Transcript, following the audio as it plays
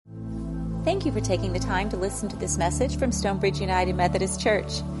Thank you for taking the time to listen to this message from Stonebridge United Methodist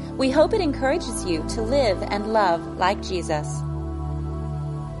Church. We hope it encourages you to live and love like Jesus.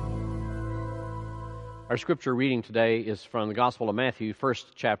 Our scripture reading today is from the Gospel of Matthew,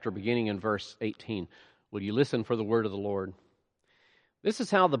 first chapter, beginning in verse 18. Will you listen for the word of the Lord? This is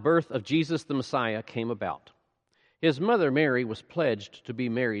how the birth of Jesus the Messiah came about. His mother Mary was pledged to be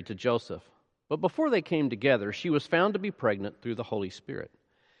married to Joseph, but before they came together, she was found to be pregnant through the Holy Spirit.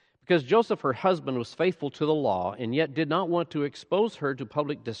 Because Joseph, her husband, was faithful to the law and yet did not want to expose her to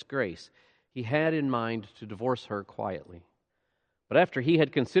public disgrace, he had in mind to divorce her quietly. But after he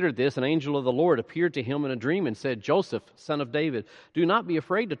had considered this, an angel of the Lord appeared to him in a dream and said, "Joseph, son of David, do not be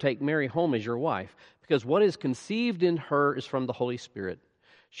afraid to take Mary home as your wife, because what is conceived in her is from the Holy Spirit.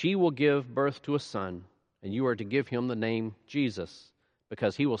 She will give birth to a son, and you are to give him the name Jesus,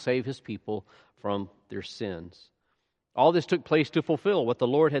 because he will save his people from their sins." All this took place to fulfill what the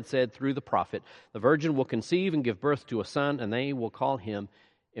Lord had said through the prophet. The virgin will conceive and give birth to a son, and they will call him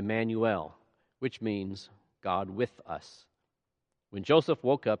Emmanuel, which means God with us. When Joseph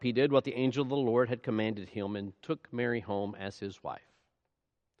woke up, he did what the angel of the Lord had commanded him and took Mary home as his wife.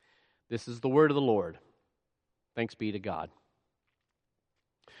 This is the word of the Lord. Thanks be to God.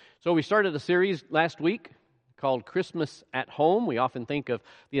 So we started a series last week called Christmas at Home. We often think of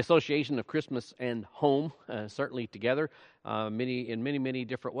the association of Christmas and home, certainly together, in many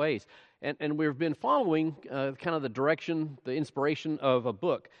different ways. And we've been following kind of the direction, the inspiration of a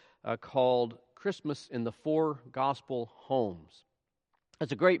book called Christmas in the Four Gospel Homes.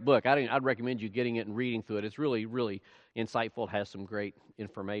 It's a great book. I'd recommend you getting it and reading through it. It's really, really insightful. It has some great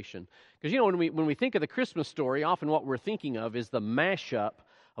information. Because, when we think of the Christmas story, often what we're thinking of is the mashup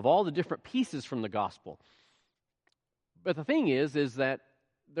of all the different pieces from the gospel. But the thing is that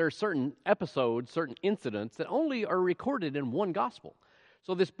there are certain episodes, certain incidents that only are recorded in one gospel.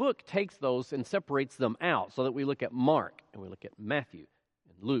 So this book takes those and separates them out so that we look at Mark, and we look at Matthew,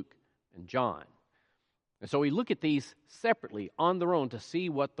 and Luke, and John. And so we look at these separately on their own to see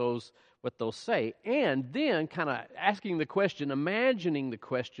what those say, and then kind of asking the question, imagining the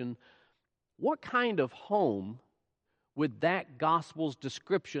question, what kind of home would that gospel's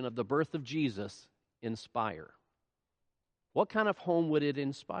description of the birth of Jesus inspire? What kind of home would it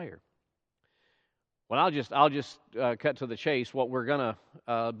inspire? Well, I'll just cut to the chase. What we're going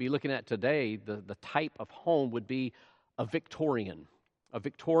to be looking at today, the type of home would be a Victorian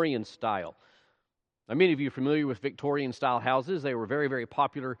style. Now, many of you are familiar with Victorian-style houses. They were very, very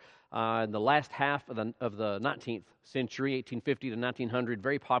popular in the last half of the 19th century, 1850 to 1900,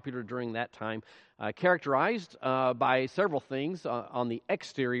 very popular during that time, characterized by several things on the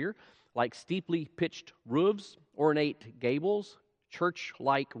exterior, like steeply pitched roofs, ornate gables,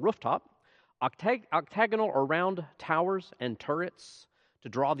 church-like rooftop, octagonal or round towers and turrets to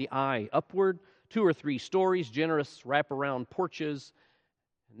draw the eye upward, 2 or 3 stories, generous wraparound porches,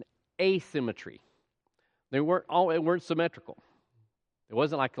 and asymmetry. It weren't symmetrical. It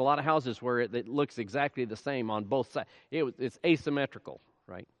wasn't like a lot of houses where it looks exactly the same on both sides. It's asymmetrical,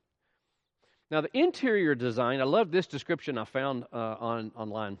 right? Now, the interior design, I love this description I found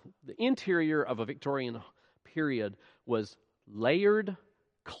online. The interior of a Victorian period was layered,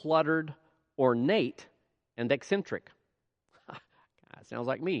 cluttered, ornate, and eccentric. Sounds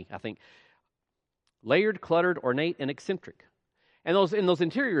like me, I think. Layered, cluttered, ornate, and eccentric. And those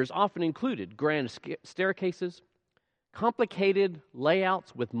interiors often included grand staircases, complicated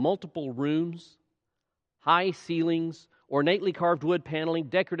layouts with multiple rooms, high ceilings, ornately carved wood paneling,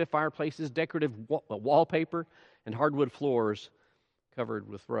 decorative fireplaces, decorative wallpaper, and hardwood floors covered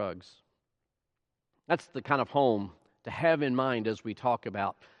with rugs. That's the kind of home to have in mind as we talk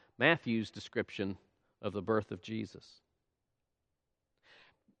about Matthew's description of the birth of Jesus.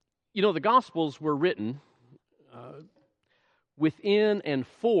 The Gospels were written within and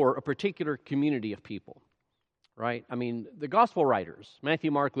for a particular community of people. Right? I mean, the gospel writers,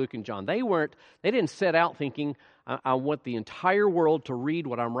 Matthew, Mark, Luke, and John, they didn't set out thinking, I want the entire world to read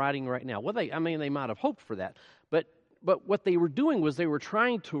what I'm writing right now. Well, they might have hoped for that. But what they were doing was they were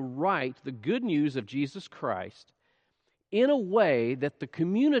trying to write the good news of Jesus Christ in a way that the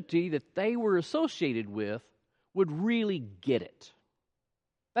community that they were associated with would really get it.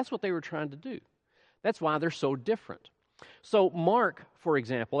 That's what they were trying to do. That's why they're so different. So Mark, for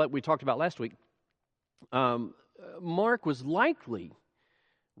example, that we talked about last week, Mark was likely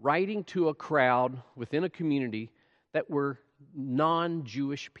writing to a crowd within a community that were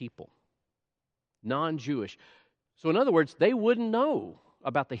non-Jewish people. Non-Jewish. So in other words, they wouldn't know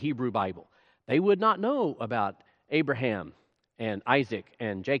about the Hebrew Bible. They would not know about Abraham and Isaac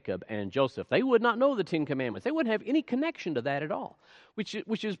and Jacob and Joseph. They would not know the Ten Commandments. They wouldn't have any connection to that at all, which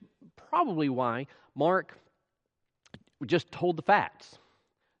is probably why Mark just told the facts,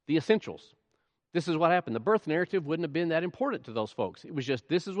 the essentials. This is what happened. The birth narrative wouldn't have been that important to those folks. It was just,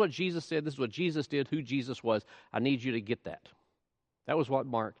 this is what Jesus said, this is what Jesus did, who Jesus was. I need you to get that. That was what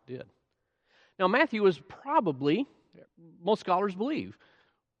Mark did. Now, Matthew was probably, most scholars believe,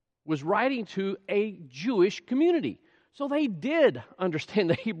 was writing to a Jewish community. So they did understand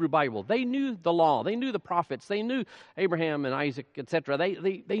the Hebrew Bible. They knew the law. They knew the prophets. They knew Abraham and Isaac, etc.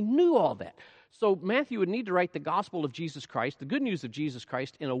 They knew all that. So Matthew would need to write the gospel of Jesus Christ, the good news of Jesus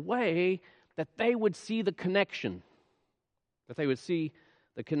Christ, in a way that they would see the connection. That they would see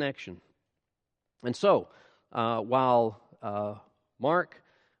the connection. And so, while Mark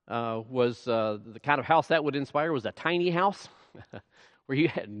was the kind of house that would inspire was a tiny house where you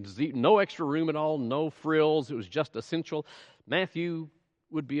had no extra room at all, no frills, it was just essential, Matthew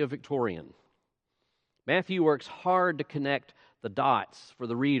would be a Victorian. Matthew works hard to connect the dots for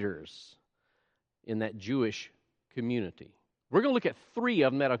the readers in that Jewish community. We're going to look at 3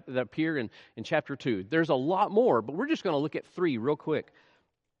 of them that appear in chapter 2. There's a lot more, but we're just going to look at 3 real quick.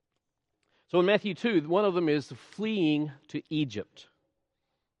 So in Matthew 2, one of them is fleeing to Egypt.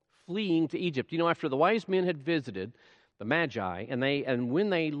 Fleeing to Egypt. You know, after the wise men had visited the Magi, and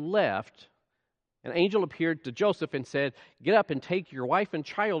when they left, an angel appeared to Joseph and said, "Get up and take your wife and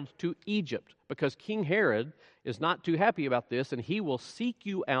child to Egypt, because King Herod is not too happy about this, and he will seek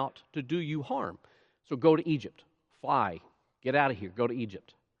you out to do you harm. So go to Egypt. Fly. Get out of here. Go to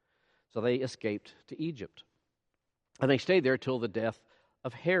Egypt." So they escaped to Egypt. And they stayed there till the death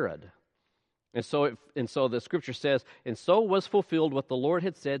of Herod. And so the scripture says, "And so was fulfilled what the Lord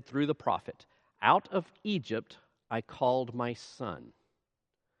had said through the prophet. Out of Egypt I called my son."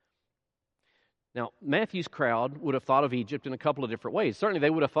 Now, Matthew's crowd would have thought of Egypt in a couple of different ways. Certainly they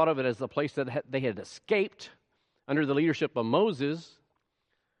would have thought of it as the place that they had escaped under the leadership of Moses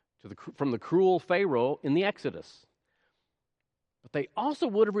from the cruel Pharaoh in the Exodus. But they also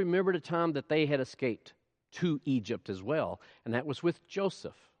would have remembered a time that they had escaped to Egypt as well, and that was with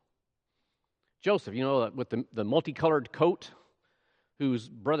Joseph. Joseph, you know, with the multicolored coat, whose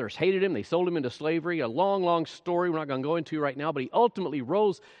brothers hated him. They sold him into slavery. A long, long story we're not going to go into right now, but he ultimately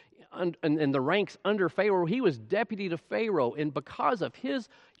rose in the ranks under Pharaoh. He was deputy to Pharaoh, and because of his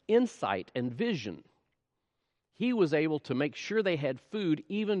insight and vision, he was able to make sure they had food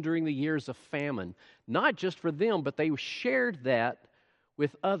even during the years of famine. Not just for them, but they shared that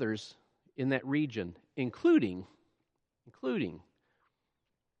with others in that region, including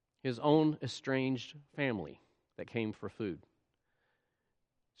his own estranged family that came for food.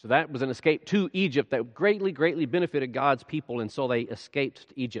 So that was an escape to Egypt that greatly, greatly benefited God's people, and so they escaped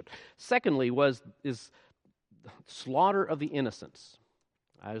to Egypt. Secondly is slaughter of the innocents.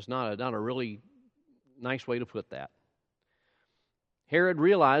 It's not a really nice way to put that. Herod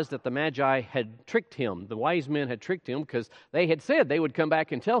realized that the Magi had tricked him. The wise men had tricked him because they had said they would come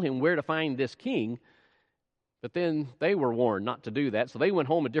back and tell him where to find this king. But then they were warned not to do that, so they went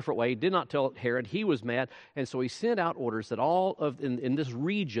home a different way, did not tell Herod. He was mad, and so he sent out orders that in this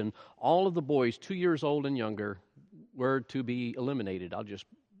region, all of the boys 2 years old and younger were to be eliminated. I'll just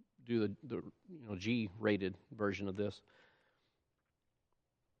do the G-rated version of this.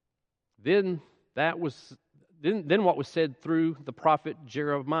 Then what was said through the prophet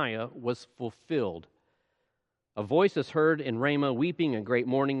Jeremiah was fulfilled. A voice is heard in Ramah, weeping in great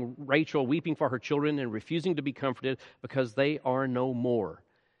mourning, Rachel weeping for her children and refusing to be comforted because they are no more.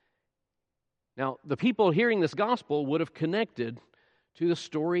 Now, the people hearing this gospel would have connected to the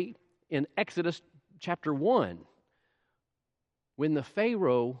story in Exodus chapter 1, when the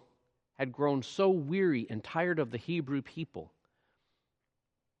Pharaoh had grown so weary and tired of the Hebrew people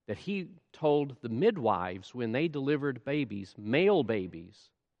that he told the midwives when they delivered babies, male babies,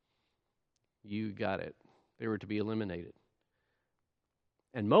 you got it. They were to be eliminated.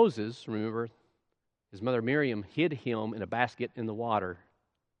 And Moses, remember, his mother Miriam hid him in a basket in the water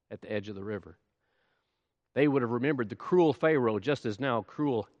at the edge of the river. They would have remembered the cruel Pharaoh, just as now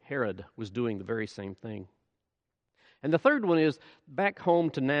cruel Herod was doing the very same thing. And the third one is back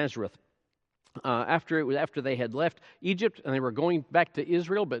home to Nazareth. After they had left Egypt and they were going back to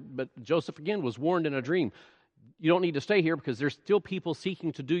Israel, but Joseph again was warned in a dream, you don't need to stay here because there's still people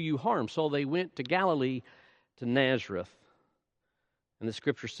seeking to do you harm. So they went to Galilee, to Nazareth. And the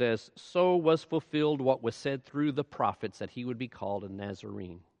scripture says, "So was fulfilled what was said through the prophets, that he would be called a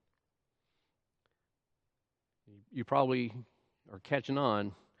Nazarene." You probably are catching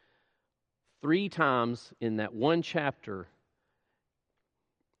on. 3 times in that one chapter,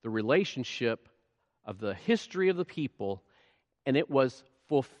 the relationship of the history of the people and it was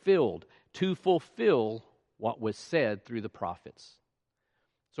fulfilled, to fulfill what was said through the prophets.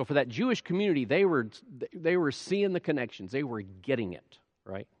 So for that Jewish community, they were seeing the connections. They were getting it,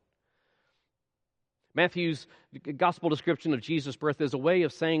 right? Matthew's gospel description of Jesus' birth is a way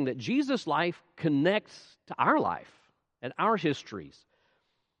of saying that Jesus' life connects to our life and our histories.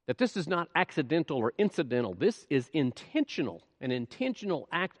 That this is not accidental or incidental. This is intentional, an intentional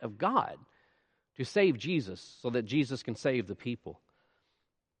act of God to save Jesus so that Jesus can save the people.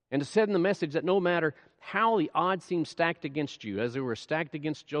 And to send the message that no matter how the odds seem stacked against you, as they were stacked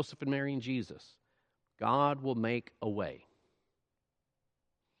against Joseph and Mary and Jesus, God will make a way.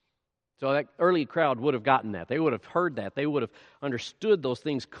 So that early crowd would have gotten that. They would have heard that. They would have understood those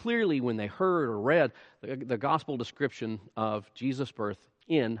things clearly when they heard or read the gospel description of Jesus' birth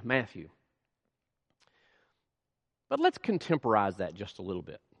in Matthew. But let's contemporize that just a little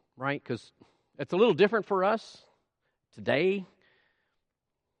bit, right? Because it's a little different for us today,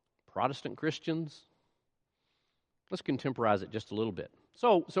 Protestant Christians. Let's contemporize it just a little bit.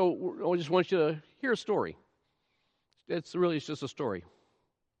 So I just want you to hear a story. It's just a story.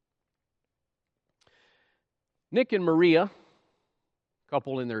 Nick and Maria, a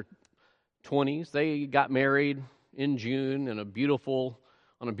couple in their 20s, they got married in June on a beautiful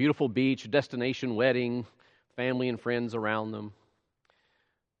beach, destination wedding, family and friends around them.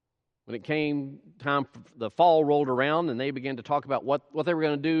 When it came time, the fall rolled around, and they began to talk about what they were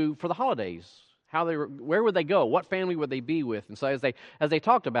going to do for the holidays. Where would they go? What family would they be with? And so as they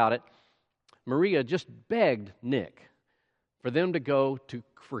talked about it, Maria just begged Nick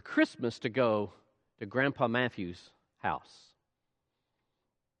for Christmas to go to Grandpa Matthew's house.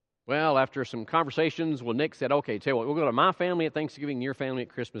 Well, after some conversations, Nick said, okay, tell you what, we'll go to my family at Thanksgiving and your family at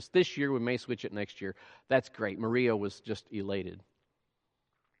Christmas. This year, we may switch it next year. That's great. Maria was just elated.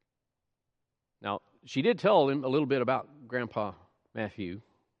 Now, she did tell him a little bit about Grandpa Matthew.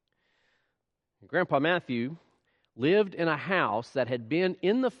 Grandpa Matthew lived in a house that had been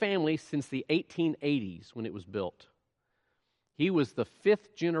in the family since the 1880s when it was built. He was the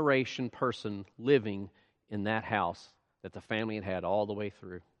fifth generation person living in that house that the family had had all the way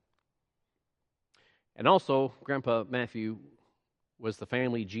through. And also, Grandpa Matthew was the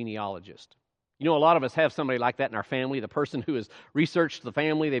family genealogist. You know, a lot of us have somebody like that in our family, the person who has researched the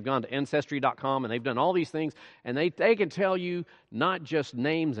family. They've gone to Ancestry.com and they've done all these things, and they can tell you not just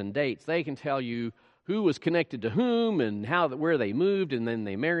names and dates. They can tell you who was connected to whom and where they moved, and then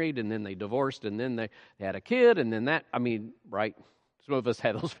they married, and then they divorced, and then they had a kid, and then right? Some of us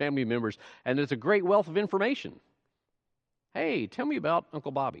have those family members, and it's a great wealth of information. Hey, tell me about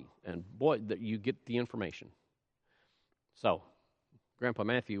Uncle Bobby, and boy, that you get the information. So, Grandpa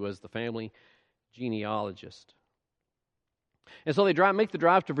Matthew was the family genealogist. And so they make the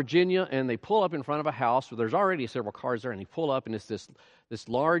drive to Virginia, and they pull up in front of a house where there's already several cars there, and they pull up, and it's this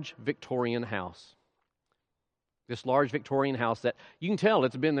large Victorian house. This large Victorian house that you can tell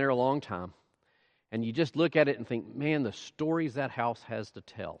it's been there a long time. And you just look at it and think, man, the stories that house has to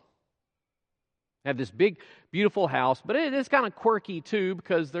tell. Have this big, beautiful house, but it is kind of quirky too,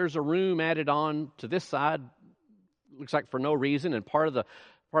 because there's a room added on to this side, looks like for no reason, and part of the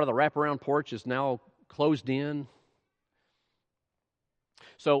wraparound porch is now closed in.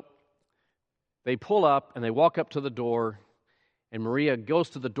 So they pull up and they walk up to the door, and Maria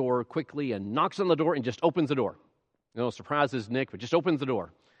goes to the door quickly and knocks on the door and just opens the door. Surprises Nick, but just opens the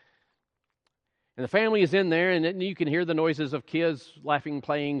door. And the family is in there, and you can hear the noises of kids laughing,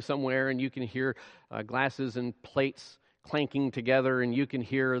 playing somewhere, and you can hear glasses and plates clanking together, and you can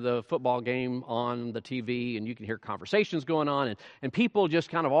hear the football game on the TV, and you can hear conversations going on, and people just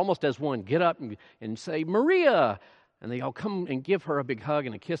kind of almost as one get up and say, Maria! And they all come and give her a big hug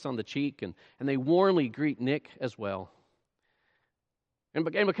and a kiss on the cheek, and they warmly greet Nick as well. And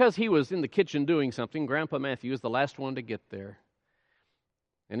because he was in the kitchen doing something, Grandpa Matthew is the last one to get there.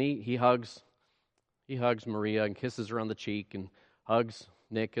 And he hugs Maria and kisses her on the cheek and hugs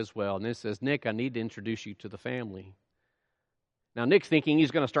Nick as well. And he says, Nick, I need to introduce you to the family. Now, Nick's thinking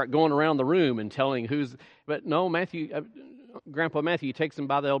he's going to start going around the room and telling but no, Grandpa Matthew takes him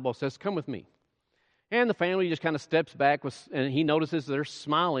by the elbow and says, come with me. And the family just kind of steps back, and he notices they're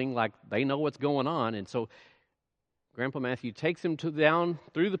smiling like they know what's going on. And so Grandpa Matthew takes him down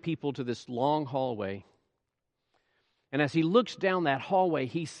through the people to this long hallway. And as he looks down that hallway,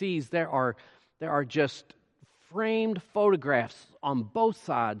 he sees there are just framed photographs on both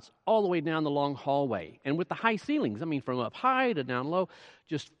sides all the way down the long hallway. And with the high ceilings, from up high to down low,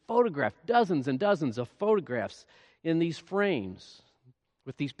 just photographed, dozens and dozens of photographs in these frames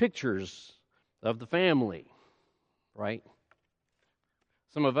with these pictures of the family, right?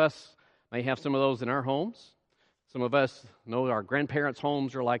 Some of us may have some of those in our homes. Some of us know our grandparents'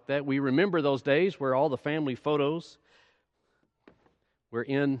 homes are like that. We remember those days where all the family photos were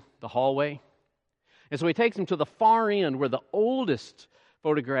in the hallway. And so he takes them to the far end where the oldest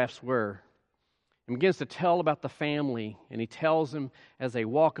photographs were and begins to tell about the family. And he tells them as they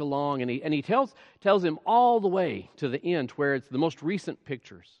walk along, and he tells them all the way to the end where it's the most recent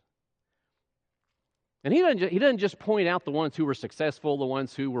pictures. And he doesn't just point out the ones who were successful, the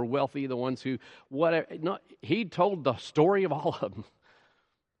ones who were wealthy, the ones who whatever. No, he told the story of all of them.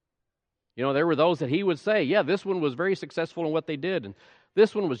 You know, there were those that he would say, yeah, this one was very successful in what they did, and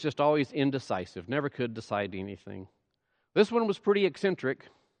this one was just always indecisive, never could decide anything. This one was pretty eccentric.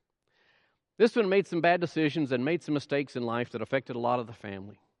 This one made some bad decisions and made some mistakes in life that affected a lot of the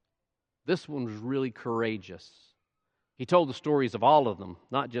family. This one was really courageous. He told the stories of all of them,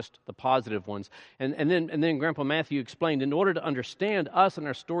 not just the positive ones. And then Grandpa Matthew explained, in order to understand us and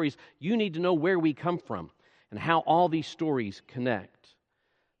our stories, you need to know where we come from and how all these stories connect.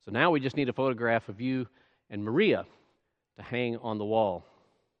 So now we just need a photograph of you and Maria to hang on the wall.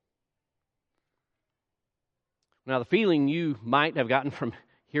 Now, the feeling you might have gotten from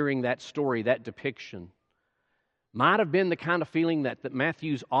hearing that story, that depiction, might have been the kind of feeling that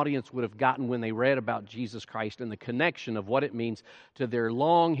Matthew's audience would have gotten when they read about Jesus Christ and the connection of what it means to their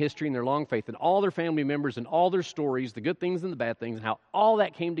long history and their long faith and all their family members and all their stories, the good things and the bad things, and how all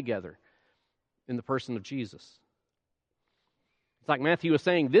that came together in the person of Jesus. It's like Matthew was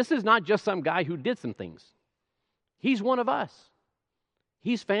saying, this is not just some guy who did some things. He's one of us.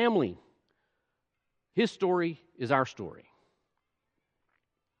 He's family. His story is our story.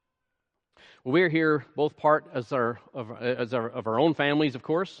 Well, we're here both part of our own families, of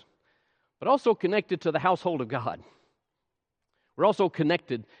course, but also connected to the household of God. We're also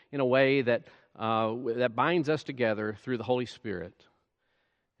connected in a way that binds us together through the Holy Spirit.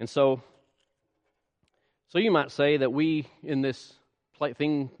 And so you might say that we, in this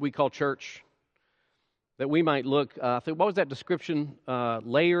thing we call church, that we might look, what was that description?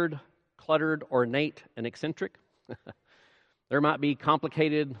 Layered, cluttered, ornate, and eccentric. There might be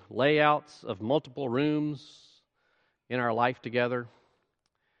complicated layouts of multiple rooms in our life together,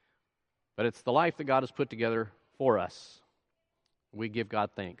 but it's the life that God has put together for us. We give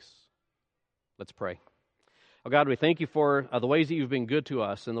God thanks. Let's pray. Oh God, we thank you for the ways that you've been good to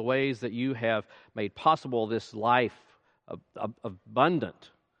us and the ways that you have made possible this life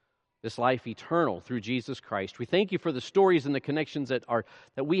abundant, this life eternal through Jesus Christ. We thank you for the stories and the connections that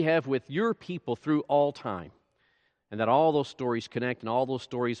we have with your people through all time, and that all those stories connect and all those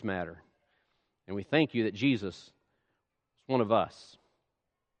stories matter. And we thank you that Jesus is one of us.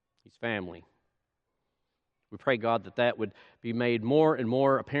 He's family. We pray, God, that would be made more and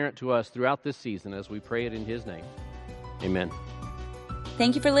more apparent to us throughout this season as we pray it in His name. Amen.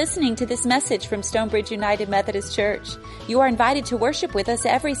 Thank you for listening to this message from Stonebridge United Methodist Church. You are invited to worship with us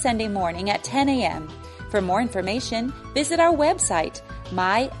every Sunday morning at 10 a.m. For more information, visit our website,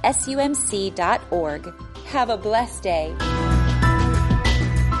 mysumc.org. Have a blessed day.